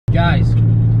Guys,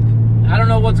 I don't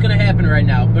know what's gonna happen right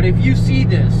now, but if you see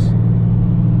this,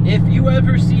 if you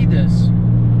ever see this,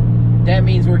 that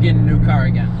means we're getting a new car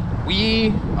again.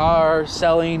 We are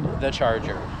selling the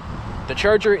Charger. The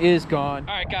Charger is gone.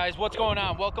 All right, guys, what's going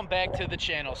on? Welcome back to the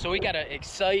channel. So we got an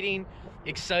exciting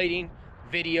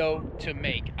video to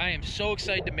make. I am so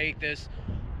excited to make this.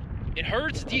 It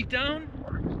hurts deep down,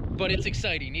 but it's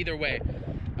exciting either way.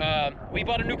 We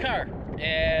bought a new car,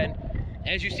 and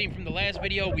as you've seen from the last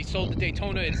video, we sold the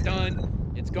Daytona. It's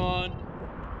done. It's gone.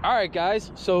 All right,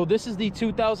 guys, so this is the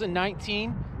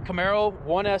 2019 Camaro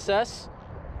 1SS.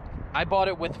 I bought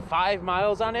it with 5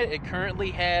 miles on it. It currently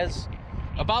has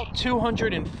about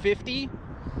 250,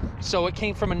 so it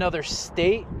came from another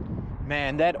state.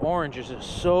 Man, that orange is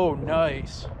just so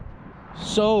nice.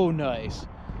 So nice.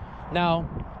 Now,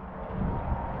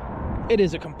 it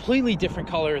is a completely different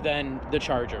color than the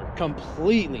Charger.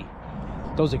 Completely.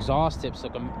 Those exhaust tips,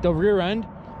 look, the rear end,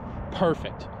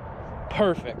 perfect.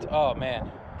 Perfect. Oh, man.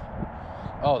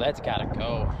 Oh, that's gotta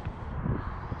go.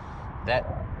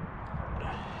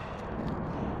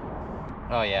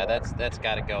 Oh yeah, that's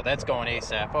gotta go. That's going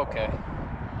ASAP. Okay.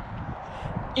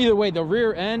 Either way, the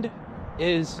rear end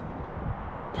is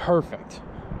perfect.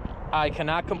 I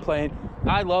cannot complain.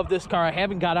 I love this car. I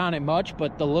haven't got on it much,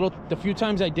 but the few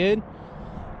times I did,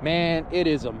 man, it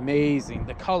is amazing.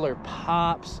 The color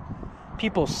pops.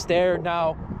 People stare.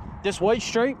 Now, this white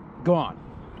stripe, gone.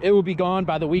 It will be gone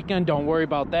by the weekend. Don't worry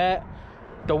about that.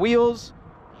 The wheels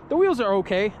are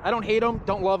okay. I don't hate them.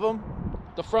 Don't love them.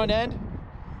 The front end,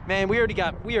 man, we already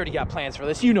got plans for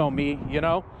this. You know me, you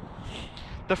know.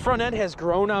 The front end has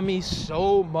grown on me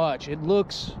so much. It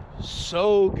looks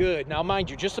so good. Now, mind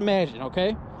you, just imagine,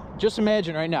 okay? Just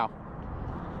imagine right now.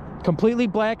 Completely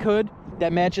black hood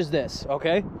that matches this,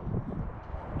 okay?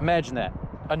 Imagine that.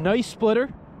 A nice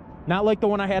splitter, not like the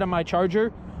one I had on my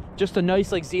Charger, just a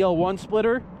nice like ZL1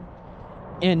 splitter,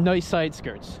 and nice side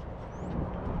skirts.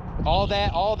 All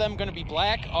of them gonna be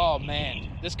black. Oh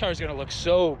man, this car is gonna look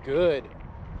so good.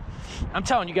 I'm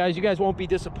telling you guys won't be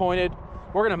disappointed.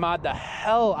 We're gonna mod the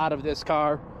hell out of this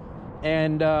car,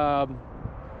 and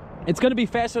it's gonna be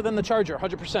faster than the Charger,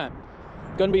 100%.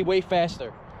 Gonna be way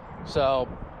faster. So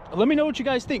let me know what you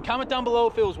guys think. Comment down below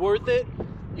if it was worth it.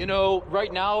 You know,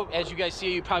 right now, as you guys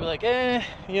see, you're probably like,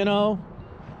 you know,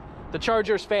 the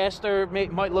Charger's faster,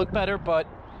 might look better, but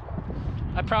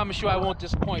I promise you I won't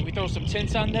disappoint. We throw some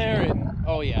tints on there, and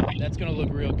oh yeah, that's gonna look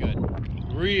real good.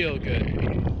 Real good.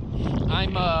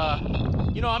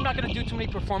 You know, I'm not gonna do too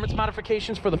many performance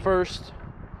modifications for the first,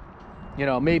 you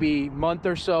know, maybe month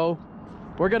or so.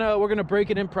 We're gonna break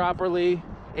it in properly,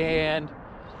 and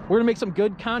we're gonna make some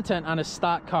good content on a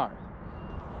stock car.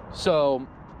 So,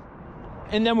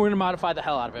 and then we're gonna modify the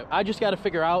hell out of it. I just gotta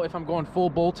figure out if I'm going full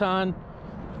bolt-on,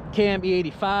 cam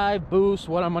E85, boost,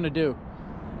 what I'm gonna do.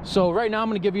 So right now I'm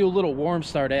gonna give you a little warm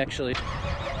start actually.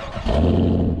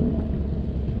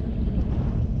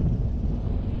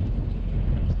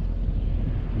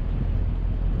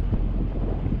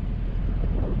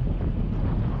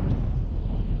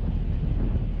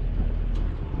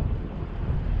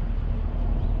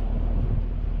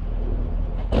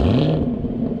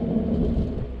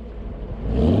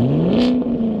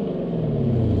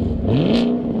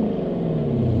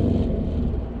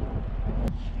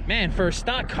 Man, for a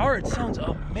stock car, it sounds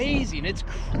amazing. It's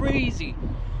crazy.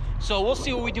 So we'll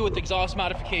see what we do with exhaust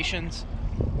modifications.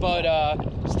 But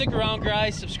stick around,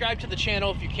 guys. Subscribe to the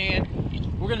channel if you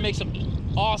can. We're gonna make some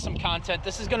awesome content.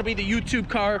 This is gonna be the YouTube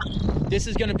car. This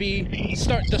is gonna be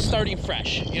starting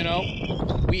fresh. You know,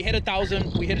 we hit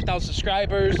 1,000. We hit 1,000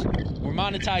 subscribers. We're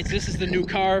monetized. This is the new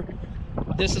car.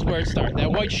 This is where it starts.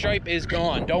 That white stripe is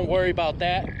gone. Don't worry about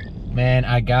that. Man,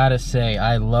 I gotta say,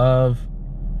 I love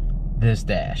this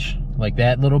dash. Like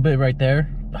that little bit right there.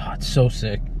 Oh, it's so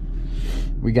sick.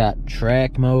 We got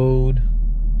track mode,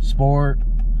 sport.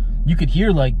 You could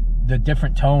hear like the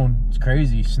different tone. It's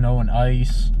crazy. Snow and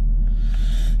ice.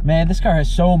 Man, this car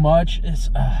has so much.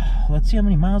 It's let's see how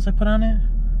many miles I put on it.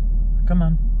 Come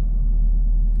on.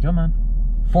 Come on.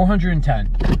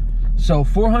 410. So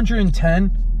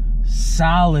 410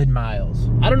 solid miles.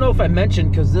 I don't know if I mentioned,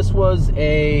 because this was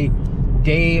a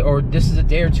day, or this is a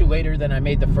day or two later than I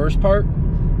made the first part,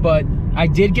 but I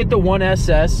did get the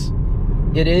 1SS.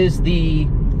 It is the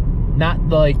not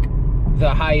like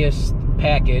the highest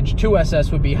package.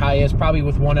 2SS would be highest, probably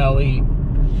with 1LE,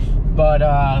 but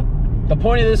the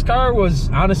point of this car was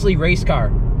honestly race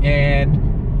car,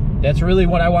 and that's really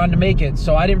what I wanted to make it.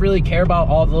 So I didn't really care about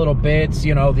all the little bits,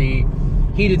 you know, the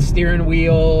heated steering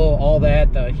wheel, all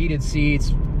that, the heated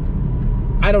seats.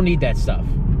 I don't need that stuff.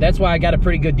 That's why I got a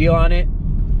pretty good deal on it.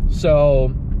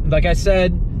 So like I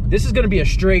said, this is going to be a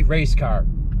straight race car.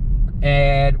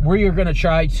 And we're going to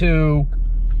try to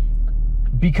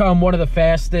become one of the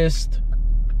fastest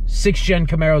 6th gen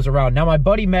Camaros around. Now, my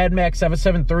buddy Mad Max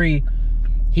 773,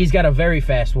 he's got a very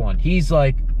fast one. He's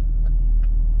like,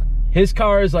 his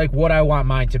car is like what I want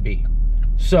mine to be.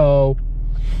 So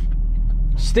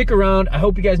stick around. I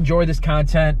hope you guys enjoy this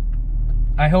content.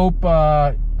 I hope,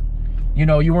 you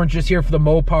know, you weren't just here for the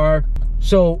Mopar.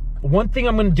 So one thing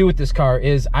I'm going to do with this car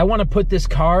is I want to put this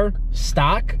car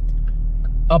stock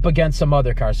up against some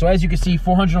other cars. So as you can see,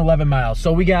 411 miles.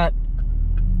 So we got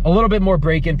a little bit more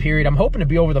break-in period. I'm hoping to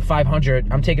be over the 500.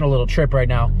 I'm taking a little trip right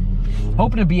now.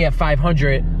 Hoping to be at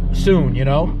 500 soon, you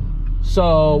know?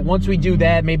 So once we do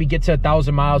that, maybe get to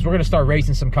 1,000 miles, we're going to start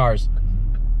racing some cars.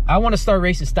 I want to start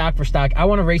racing stock for stock. I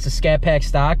want to race a Scat Pack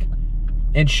stock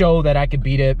and show that I could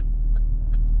beat it.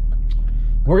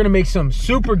 We're going to make some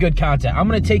super good content. I'm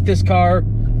going to take this car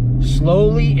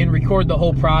slowly and record the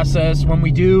whole process. When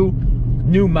we do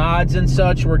new mods and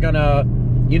such, we're going to,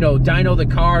 you know, dyno the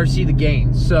car, see the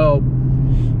gains. So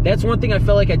that's one thing I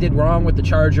felt like I did wrong with the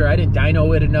Charger. I didn't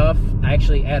dyno it enough,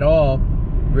 actually, at all,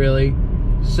 really.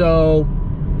 So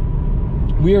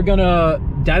we are going to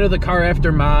dyno the car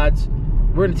after mods.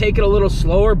 We're going to take it a little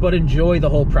slower, but enjoy the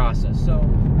whole process. So,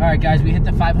 all right, guys, we hit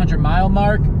the 500 mile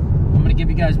mark. I'm going to give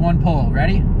you guys one pull.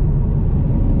 Ready?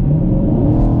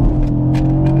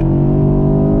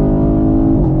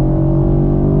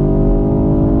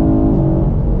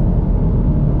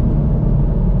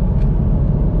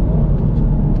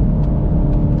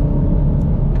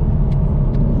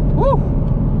 Woo!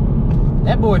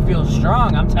 That boy feels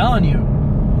strong, I'm telling you.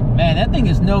 Man, that thing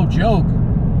is no joke.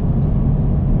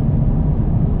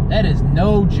 That is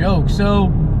no joke.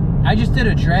 So I just did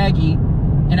a draggy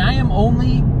and I am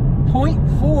only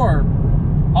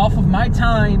 0.4 off of my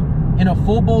time in a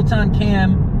full bolt-on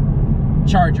cam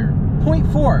Charger.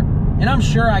 0.4. And I'm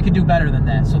sure I could do better than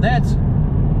that. So that's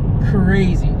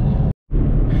crazy.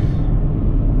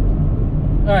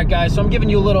 Alright guys, so I'm giving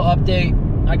you a little update.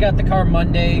 I got the car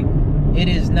Monday. It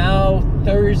is now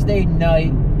Thursday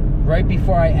night, right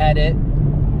before I edit.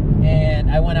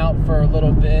 And I went out for a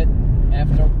little bit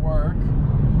after work.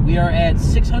 We are at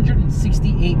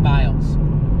 668 miles.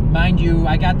 Mind you,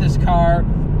 I got this car,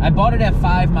 I bought it at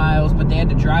 5 miles, but they had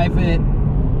to drive it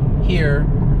here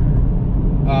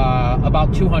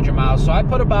about 200 miles. So I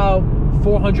put about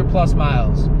 400 plus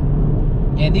miles.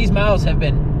 And these miles have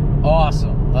been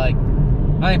awesome. Like,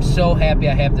 I am so happy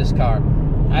I have this car.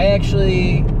 I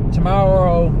actually,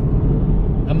 tomorrow,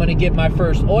 I'm gonna get my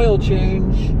first oil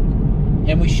change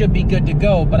and we should be good to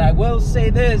go. But I will say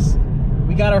this,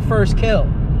 we got our first kill.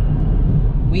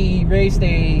 We raced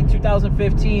a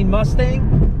 2015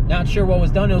 Mustang. Not sure what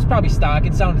was done. It was probably stock.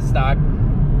 It sounded stock.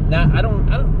 Now I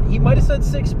don't. He might have said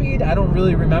 6-speed. I don't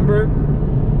really remember.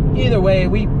 Either way,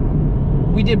 we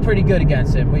did pretty good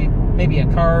against him. We maybe a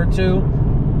car or two.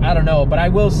 I don't know. But I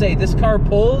will say this car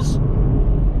pulls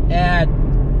at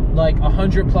like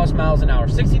 100 plus miles an hour.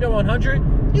 60 to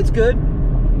 100, it's good.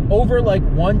 Over like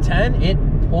 110, it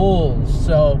pulls.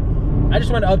 So I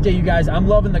just want to update you guys. I'm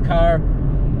loving the car.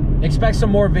 Expect some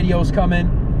more videos coming.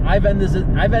 I've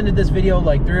ended this video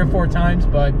like 3 or 4 times,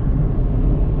 but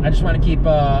I just want to keep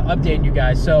updating you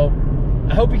guys. So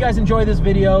I hope you guys enjoy this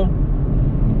video.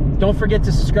 Don't forget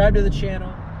to subscribe to the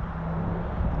channel.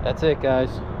 That's it, guys.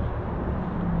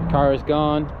 The car is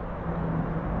gone.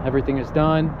 Everything is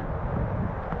done.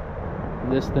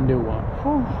 This is the new one.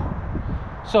 Whew.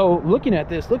 So looking at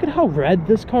this, look at how red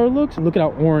this car looks and look at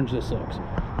how orange this looks.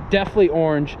 Definitely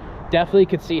orange. Definitely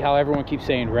could see how everyone keeps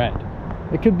saying red.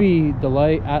 It could be the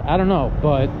light, I don't know,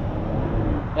 but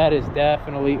that is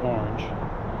definitely orange.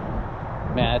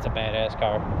 Man, that's a badass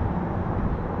car.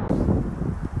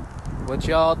 What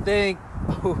y'all think?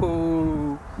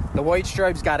 Ooh, the white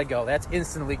stripes gotta go. That's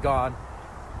instantly gone.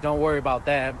 Don't worry about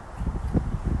that.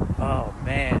 Oh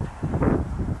man,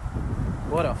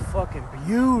 what a fucking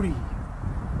beauty.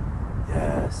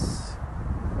 Yes.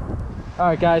 All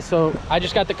right guys, so I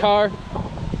just got the car.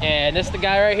 And this is the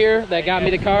guy right here that got me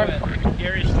the car.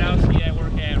 Gary Stowski. I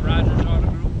work at Rogers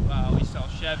Auto Group. We sell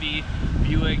Chevy,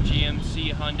 Buick,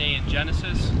 GMC, Hyundai, and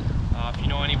Genesis. If you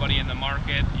know anybody in the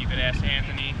market, you could ask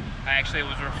Anthony. I actually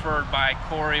was referred by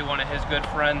Corey, one of his good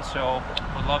friends, so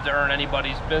would love to earn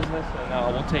anybody's business,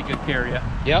 and we'll take good care of you.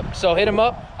 Yep, so hit him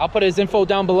up. I'll put his info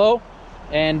down below.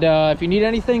 And if you need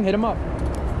anything, hit him up.